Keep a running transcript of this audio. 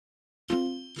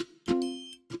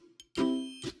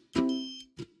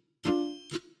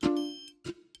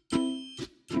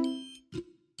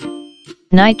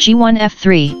Knight g1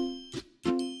 f3,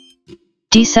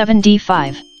 d7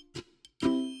 d5,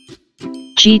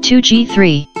 g2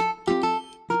 g3,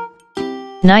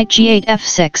 Knight g8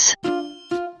 f6,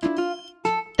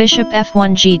 Bishop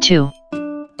f1 g2,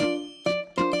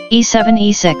 e7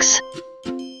 e6,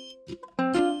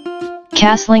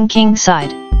 castling king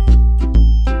side,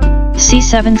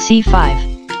 c7 c5,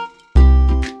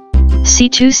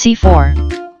 c2 c4,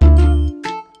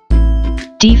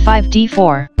 d5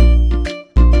 d4,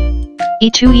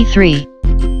 e2 e3,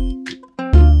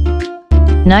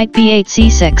 Knight b8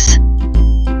 c6,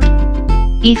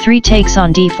 e3 takes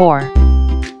on d4,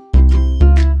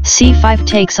 c5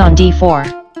 takes on d4,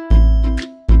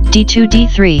 d2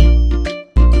 d3,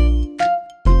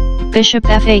 Bishop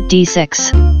f8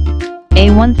 d6,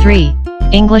 a1 3,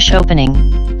 English opening,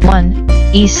 1,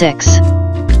 e6,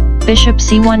 Bishop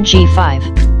c1 g5,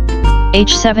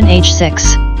 h7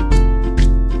 h6,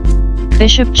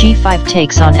 Bishop g5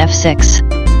 takes on f6,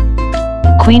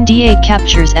 Queen d8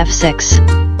 captures f6,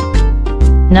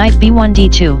 Knight b1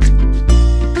 d2,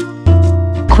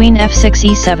 Queen f6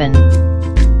 e7,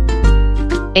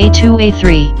 a2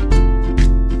 a3,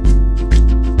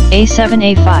 a7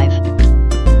 a5,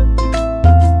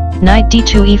 Knight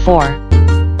d2 e4,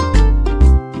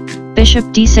 Bishop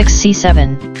d6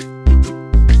 c7,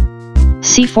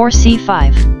 c4 c5,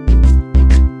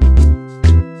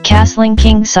 castling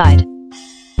king side,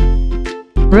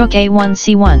 Rook a1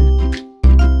 c1,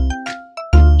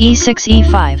 e6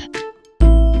 e5,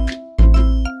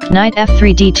 Knight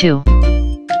f3 d2,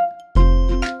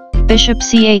 Bishop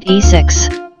c8 e6,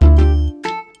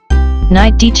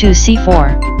 Knight d2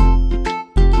 c4,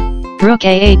 Rook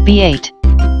a8 b8,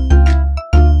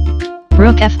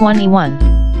 Rook f1 e1,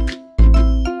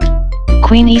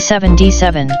 Queen e7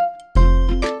 d7,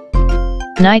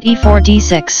 Knight e4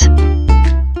 d6,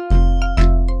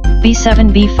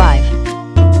 b7 b5,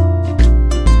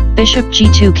 Bishop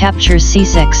g2 captures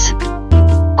c6,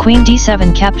 Queen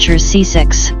d7 captures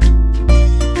c6,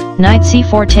 Knight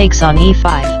c4 takes on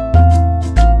e5,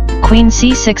 Queen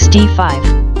c6 d5,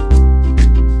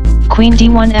 Queen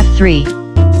d1 f3,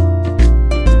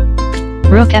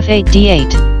 Rook f8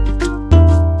 d8,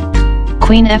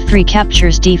 Queen f3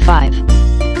 captures d5,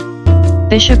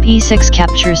 Bishop e6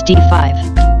 captures d5,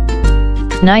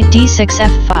 Knight d6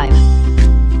 f5,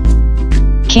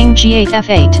 King g8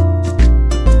 f8,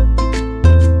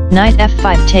 Knight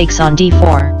f5 takes on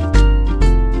d4,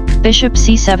 Bishop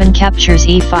c7 captures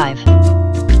e5,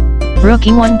 Rook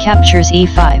e1 captures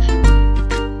e5,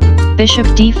 Bishop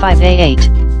d5 a8,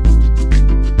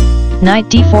 Knight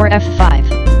d4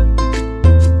 f5,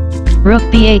 Rook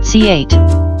b8 c8,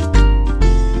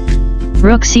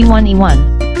 Rook c1 e1,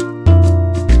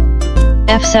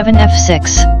 f7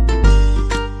 f6,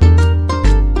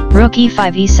 Rook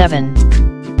e5 e7,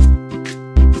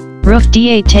 Rook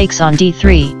d8 takes on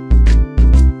d3,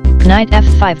 Knight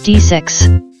f5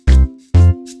 d6,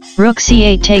 Rook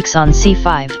c8 takes on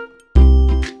c5,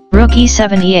 Rook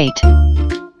e7 e8,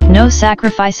 no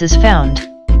sacrifices found.